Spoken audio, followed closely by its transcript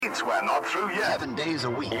We're not through yet. 7 days a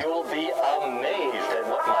week. You'll be amazed at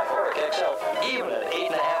what my Auric XL, even at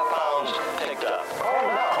 8.5 pounds, picked up.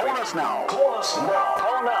 Call us now. Call us now.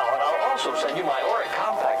 Call now, and I'll also send you my Auric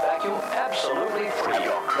compact vacuum absolutely free. Have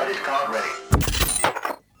your credit card ready.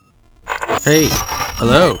 Hey,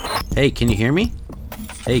 hello. Hey, can you hear me?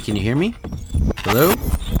 Hey, can you hear me? Hello?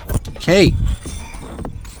 Hey.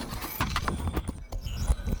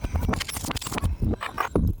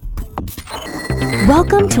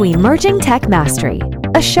 Welcome to Emerging Tech Mastery,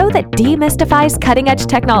 a show that demystifies cutting-edge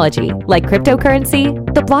technology like cryptocurrency,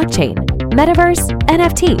 the blockchain, metaverse,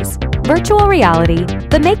 NFTs, virtual reality,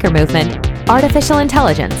 the maker movement, artificial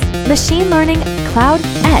intelligence, machine learning, cloud,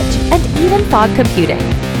 edge, and even fog computing.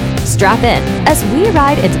 Strap in as we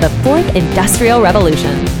ride into the fourth industrial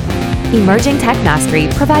revolution. Emerging Tech Mastery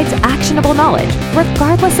provides actionable knowledge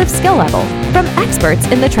regardless of skill level from experts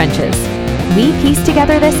in the trenches. We piece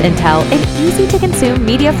together this intel in easy-to-consume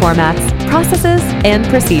media formats, processes, and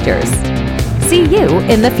procedures. See you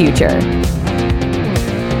in the future.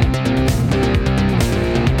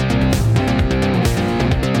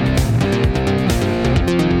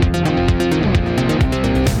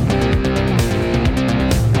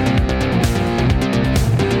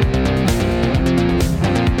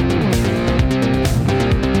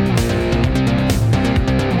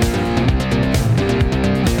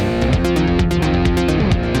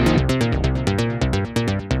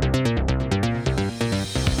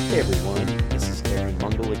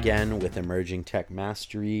 With Emerging Tech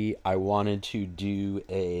Mastery, I wanted to do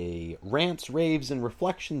a Rants, Raves, and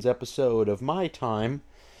Reflections episode of my time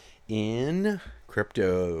in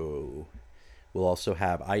crypto. We'll also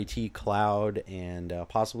have IT, cloud, and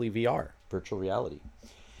possibly VR, virtual reality.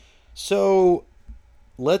 So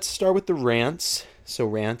let's start with the rants. So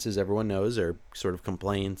rants, as everyone knows, are sort of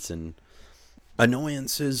complaints and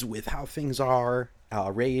annoyances with how things are.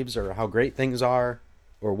 Raves are how great things are.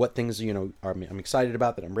 Or what things, I'm excited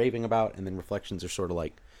about that I'm raving about. And then reflections are sort of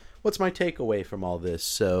like, what's my takeaway from all this?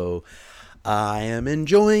 So I am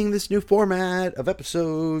enjoying this new format of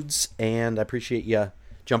episodes. And I appreciate you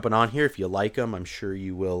jumping on here. If you like them, I'm sure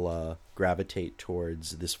you will gravitate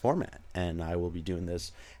towards this format. And I will be doing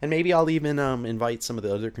this. And maybe I'll even invite some of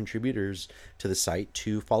the other contributors to the site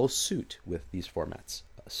to follow suit with these formats.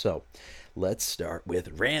 So let's start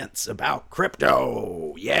with rants about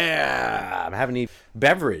crypto. Yeah, I'm having a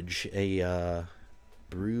beverage, a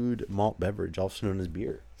brewed malt beverage, also known as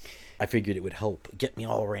beer. I figured it would help get me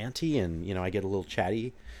all ranty, and I get a little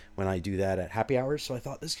chatty when I do that at happy hours. So I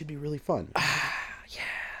thought this could be really fun. Yeah,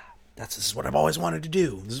 this is what I've always wanted to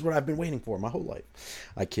do. This is what I've been waiting for my whole life.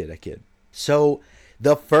 I kid. So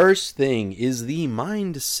the first thing is the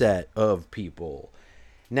mindset of people.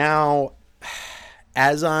 Now,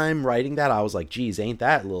 as I'm writing that, I was like, geez, ain't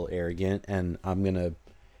that a little arrogant? And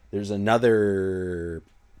there's another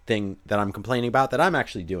thing that I'm complaining about that I'm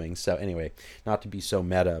actually doing. So anyway, not to be so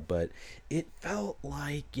meta, but it felt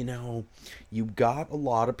like, you got a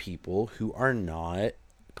lot of people who are not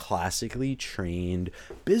classically trained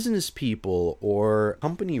business people or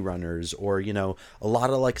company runners or, a lot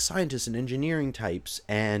of like scientists and engineering types.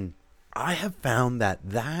 And I have found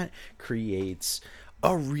that creates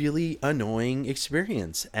a really annoying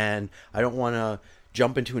experience. And I don't want to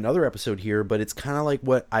jump into another episode here, but it's kind of like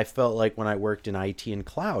what I felt like when I worked in IT and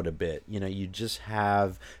cloud a bit. You just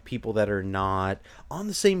have people that are not on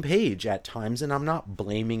the same page at times, and I'm not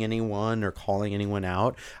blaming anyone or calling anyone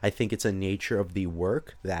out. I think it's a nature of the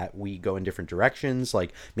work that we go in different directions.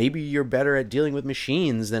 Like maybe you're better at dealing with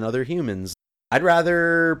machines than other humans. I'd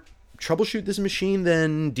rather troubleshoot this machine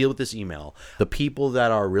than deal with this email. The people that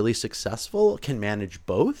are really successful can manage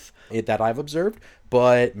both, that I've observed.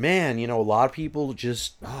 But man, a lot of people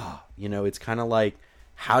just, it's kind of like,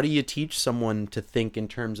 how do you teach someone to think in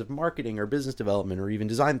terms of marketing or business development or even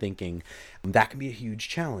design thinking? That can be a huge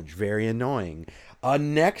challenge, very annoying. A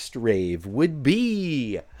next rave would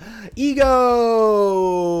be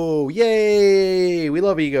ego. Yay! We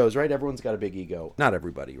love egos, right? Everyone's got a big ego. Not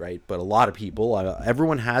everybody, right? But a lot of people,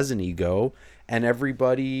 everyone has an ego, and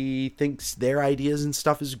everybody thinks their ideas and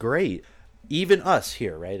stuff is great. Even us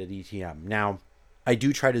here, right, at ETM. Now, I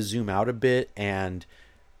do try to zoom out a bit and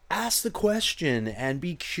ask the question and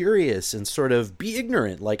be curious and sort of be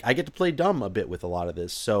ignorant. Like, I get to play dumb a bit with a lot of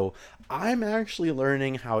this. So I'm actually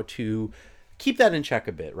learning how to keep that in check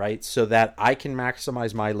a bit, right? So that I can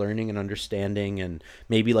maximize my learning and understanding and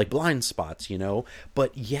maybe like blind spots,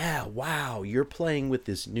 But yeah, wow, you're playing with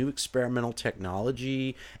this new experimental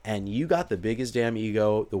technology and you got the biggest damn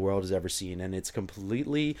ego the world has ever seen. And it's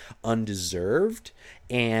completely undeserved.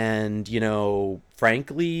 And,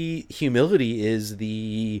 frankly, humility is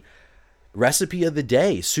the recipe of the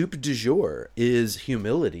day, soup du jour, is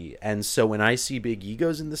humility. And so when I see big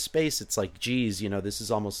egos in the space, it's like, geez, this is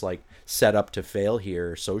almost like set up to fail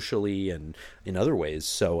here socially and in other ways.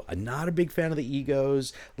 So I'm not a big fan of the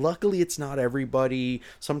egos. Luckily, it's not everybody.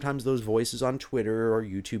 Sometimes those voices on Twitter or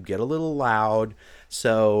YouTube get a little loud.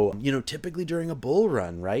 So, typically during a bull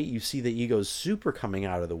run, right, you see the egos super coming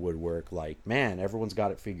out of the woodwork. Like, man, everyone's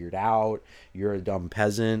got it figured out. You're a dumb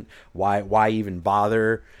peasant. Why even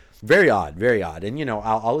bother? Very odd, very odd. And,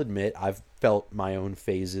 I'll admit I've felt my own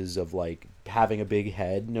phases of like having a big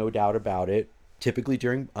head, no doubt about it. Typically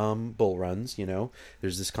during bull runs,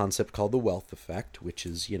 there's this concept called the wealth effect, which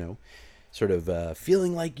is, sort of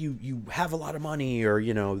feeling like you have a lot of money, or,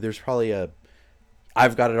 there's probably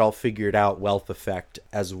I've got it all figured out wealth effect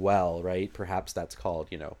as well, right? Perhaps that's called,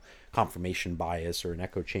 confirmation bias or an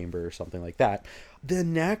echo chamber or something like that. The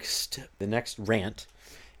next rant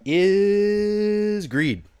is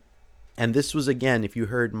greed. And this was, again, if you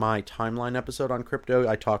heard my timeline episode on crypto,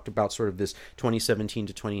 I talked about sort of this 2017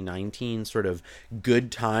 to 2019 sort of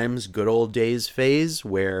good times, good old days phase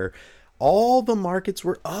where all the markets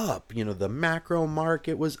were up. The macro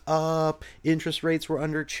market was up, interest rates were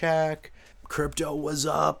under check, crypto was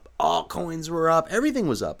up, altcoins were up, everything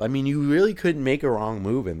was up. I mean, you really couldn't make a wrong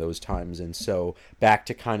move in those times. And so back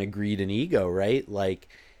to kind of greed and ego, right? Like,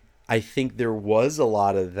 I think there was a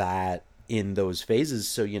lot of that in those phases.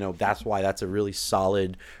 So, that's why that's a really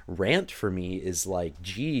solid rant for me, is like,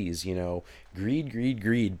 geez,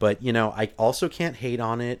 greed. But, I also can't hate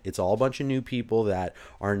on it. It's all a bunch of new people that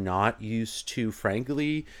are not used to,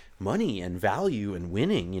 frankly, money and value and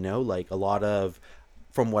winning, like a lot of,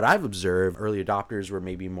 from what I've observed, early adopters were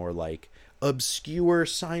maybe more like obscure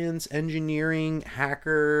science, engineering,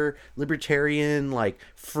 hacker, libertarian, like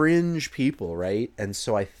fringe people, right? And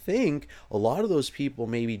so I think a lot of those people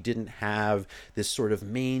maybe didn't have this sort of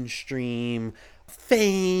mainstream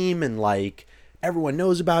fame and like everyone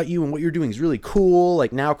knows about you and what you're doing is really cool.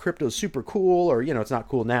 Like now crypto's super cool, or, it's not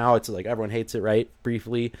cool now. It's like everyone hates it, right?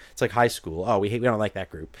 Briefly. It's like high school. Oh, we don't like that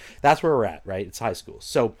group. That's where we're at, right? It's high school.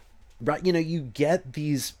 So, right, you get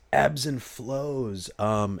these ebbs and flows.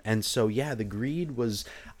 And so, yeah, the greed was,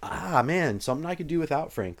 something I could do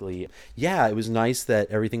without, frankly. Yeah, it was nice that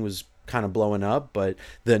everything was kind of blowing up, but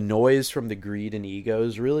the noise from the greed and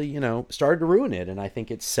egos really, started to ruin it. And I think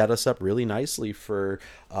it set us up really nicely for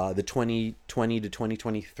the 2020 to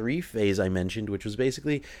 2023 phase I mentioned, which was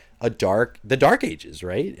basically the dark ages,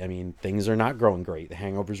 right? I mean, things are not growing great. The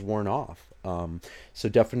hangover's worn off. So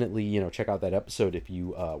definitely, check out that episode if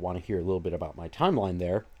you want to hear a little bit about my timeline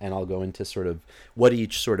there. And I'll go into sort of what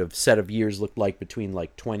each sort of set of years looked like between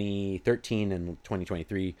like 2013 and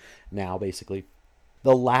 2023 now, basically.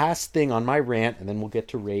 The last thing on my rant, and then we'll get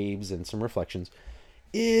to raves and some reflections,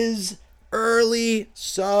 is early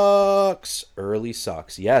sucks. Early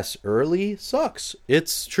sucks. Yes, early sucks.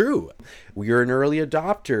 It's true. You're an early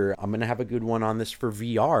adopter. I'm going to have a good one on this for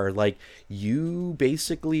VR. Like, you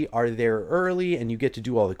basically are there early and you get to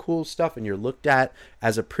do all the cool stuff and you're looked at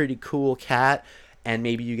as a pretty cool cat. And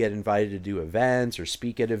maybe you get invited to do events or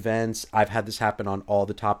speak at events. I've had this happen on all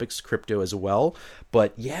the topics, crypto as well.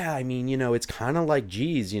 But yeah, I mean, it's kind of like,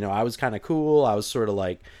 geez, I was kind of cool. I was sort of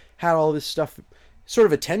like, had all this stuff, sort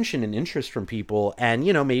of attention and interest from people. And,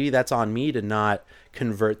 maybe that's on me to not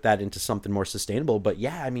convert that into something more sustainable. But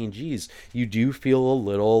yeah, I mean, geez, you do feel a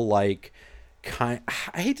little like, I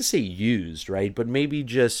hate to say used, right? But maybe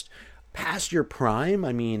just past your prime.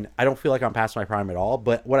 I mean, I don't feel like I'm past my prime at all,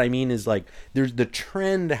 but what I mean is like the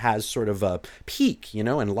trend has sort of a peak,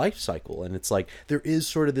 and life cycle, and it's like there is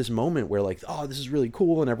sort of this moment where like, oh, this is really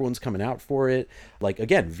cool and everyone's coming out for it. Like,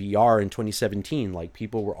 again, VR in 2017, like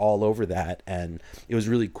people were all over that and it was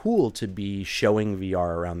really cool to be showing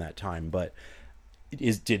VR around that time. But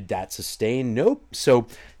did that sustain? Nope. So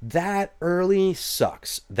that early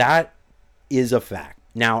sucks. That is a fact.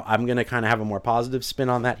 Now, I'm going to kind of have a more positive spin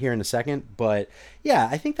on that here in a second, but yeah,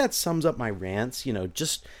 I think that sums up my rants.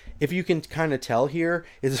 Just if you can kind of tell here,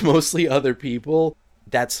 it's mostly other people.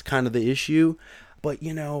 That's kind of the issue. But,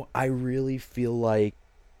 I really feel like,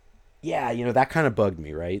 yeah, that kind of bugged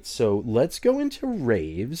me, right? So let's go into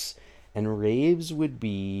raves, and raves would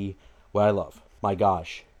be what I love. My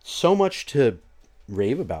gosh, so much to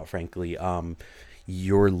rave about, frankly.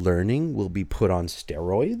 Your learning will be put on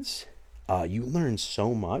steroids. You learn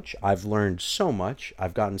so much. I've learned so much.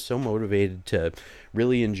 I've gotten so motivated to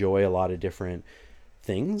really enjoy a lot of different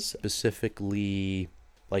things, specifically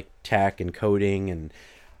like tech and coding and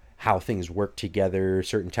how things work together,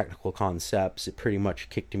 certain technical concepts. It pretty much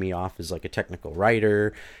kicked me off as like a technical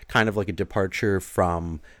writer, kind of like a departure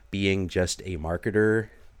from being just a marketer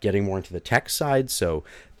getting more into the tech side. So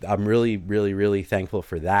I'm really, really, really thankful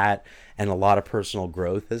for that. And a lot of personal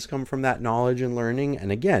growth has come from that knowledge and learning.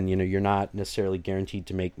 And again, you're not necessarily guaranteed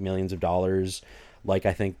to make millions of dollars. Like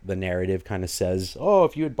I think the narrative kind of says, oh,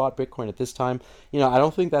 if you had bought Bitcoin at this time, I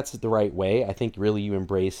don't think that's the right way. I think really you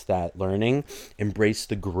embrace that learning, embrace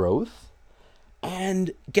the growth,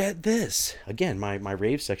 and get this. Again, my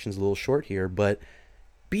rave section's a little short here, but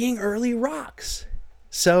being early rocks.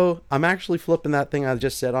 So I'm actually flipping that thing I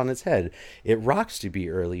just said on its head. It rocks to be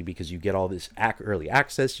early because you get all this early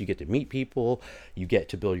access, you get to meet people, you get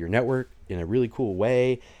to build your network in a really cool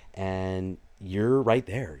way, and you're right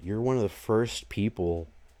there. You're one of the first people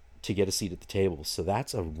to get a seat at the table. So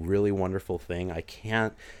that's a really wonderful thing. I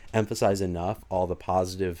can't emphasize enough all the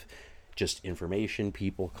positive just information,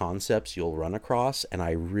 people, concepts you'll run across. And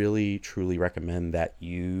I really, truly recommend that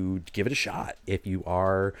you give it a shot if you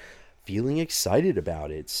are feeling excited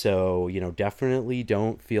about it. So, definitely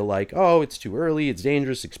don't feel like, oh, it's too early, it's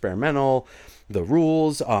dangerous, experimental, the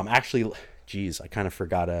rules. Actually, geez, I kind of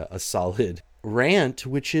forgot a solid rant,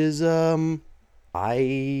 which is,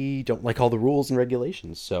 I don't like all the rules and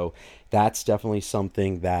regulations. So that's definitely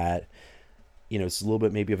something that, it's a little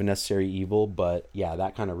bit maybe of a necessary evil, but yeah,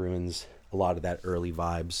 that kind of ruins a lot of that early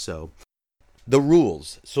vibes. So the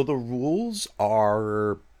rules. So the rules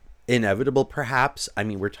are inevitable, perhaps. I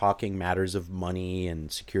mean, we're talking matters of money and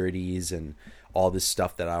securities and all this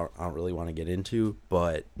stuff that I don't really want to get into,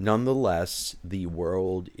 but nonetheless, the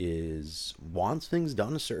world wants things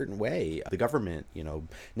done a certain way. The government,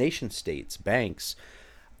 nation states, banks,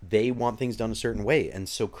 they want things done a certain way. And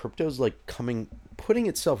so crypto's like putting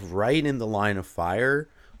itself right in the line of fire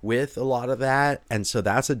with a lot of that. And so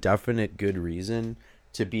that's a definite good reason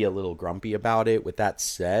to be a little grumpy about it. With that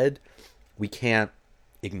said, we can't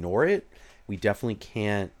ignore it. We definitely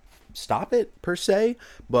can't stop it per se.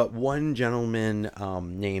 But one gentleman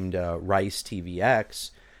named Rice TVX,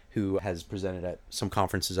 who has presented at some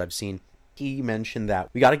conferences I've seen, he mentioned that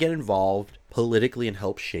we got to get involved politically and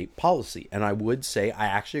help shape policy. And I would say I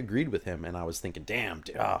actually agreed with him. And I was thinking, damn,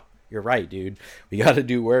 you're right, dude. We got to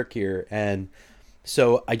do work here. And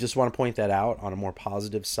so I just want to point that out on a more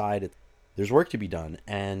positive side. There's work to be done.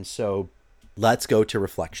 And so let's go to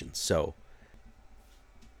reflections. So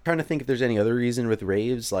I'm trying to think if there's any other reason with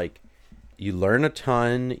raves, like you learn a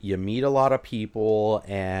ton, you meet a lot of people,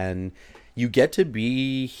 and you get to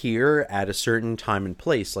be here at a certain time and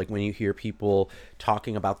place. Like when you hear people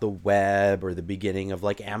talking about the web or the beginning of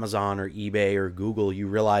like Amazon or eBay or Google, you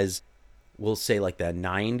realize, we'll say like the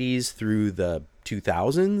 90s through the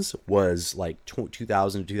 2000s was like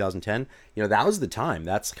 2000 to 2010. That was the time.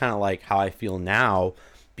 That's kind of like how I feel now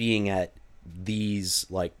being at these,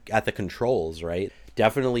 like at the controls, right?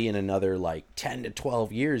 Definitely in another like 10 to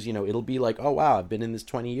 12 years, it'll be like, oh wow, I've been in this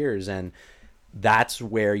 20 years. And that's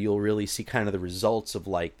where you'll really see kind of the results of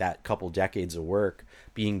like that couple decades of work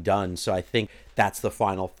being done. So I think that's the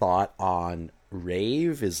final thought on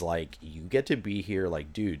rave is like, you get to be here.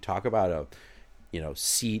 Like, dude, talk about a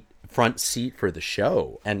front seat for the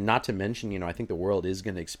show. And not to mention, I think the world is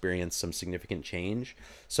going to experience some significant change.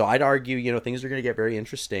 So I'd argue, things are going to get very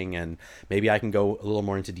interesting, and maybe I can go a little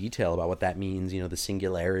more into detail about what that means, the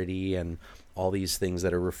singularity and all these things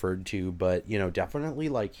that are referred to. But, definitely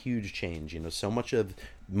like huge change.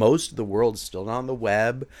 Most of the world is still not on the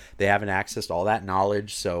web. They haven't accessed all that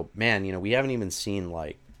knowledge. So, man, we haven't even seen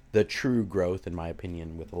like the true growth, in my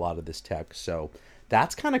opinion, with a lot of this tech. So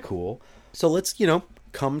that's kind of cool. So let's,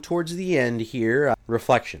 come towards the end here.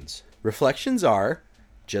 Reflections. Reflections are,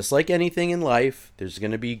 just like anything in life, there's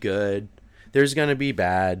going to be good, there's going to be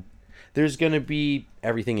bad, there's going to be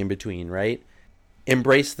everything in between, right?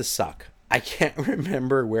 Embrace the suck. I can't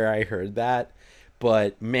remember where I heard that,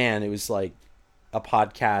 but man, it was like a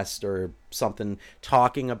podcast or something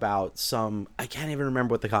talking about I can't even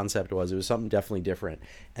remember what the concept was. It was something definitely different.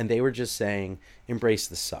 And they were just saying, embrace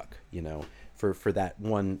the suck, for that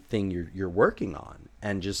one thing you're working on.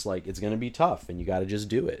 And just like, it's going to be tough and you got to just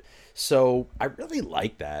do it. So I really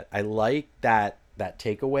like that. I like that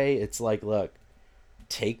takeaway. It's like, look,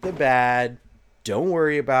 take the bad, don't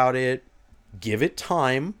worry about it, give it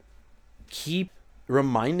time, keep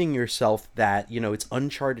reminding yourself that, it's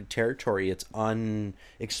uncharted territory, it's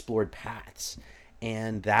unexplored paths.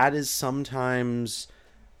 And that is sometimes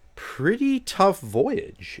pretty tough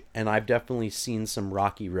voyage. And I've definitely seen some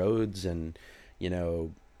rocky roads and,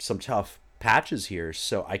 some tough patches here.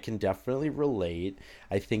 So I can definitely relate.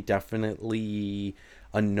 I think definitely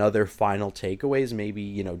another final takeaway is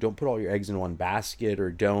maybe, don't put all your eggs in one basket, or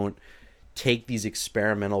don't take these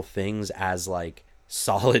experimental things as like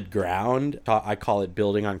solid ground. I call it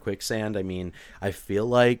building on quicksand. I mean, I feel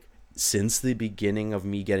like since the beginning of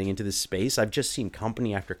me getting into this space, I've just seen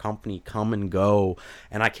company after company come and go,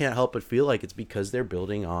 and I can't help but feel like it's because they're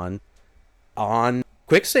building on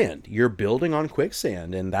quicksand. You're building on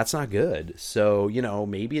quicksand, and that's not good. So,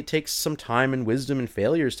 maybe it takes some time and wisdom and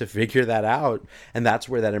failures to figure that out, and that's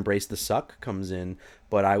where that embrace the suck comes in.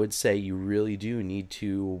 But I would say you really do need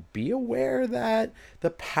to be aware that the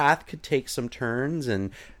path could take some turns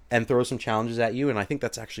and throw some challenges at you, and I think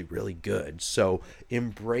that's actually really good. So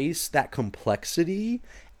embrace that complexity,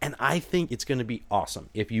 and I think it's going to be awesome.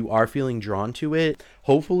 If you are feeling drawn to it,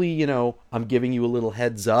 hopefully, I'm giving you a little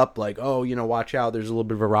heads up, like, oh, watch out, there's a little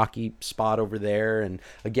bit of a rocky spot over there. And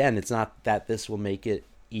again, it's not that this will make it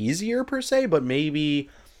easier per se, but maybe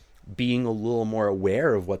being a little more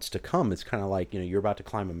aware of what's to come. It's kind of like, you're about to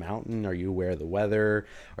climb a mountain. Are you aware of the weather?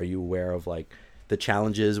 Are you aware of the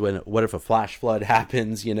challenges what if a flash flood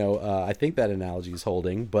happens? I think that analogy is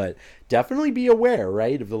holding, but definitely be aware,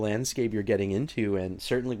 right, of the landscape you're getting into. And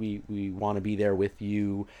certainly we want to be there with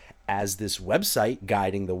you as this website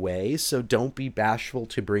guiding the way. So don't be bashful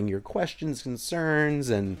to bring your questions, concerns,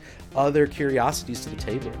 and other curiosities to the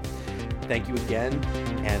table. Thank you again,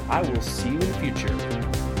 and I will see you in the future.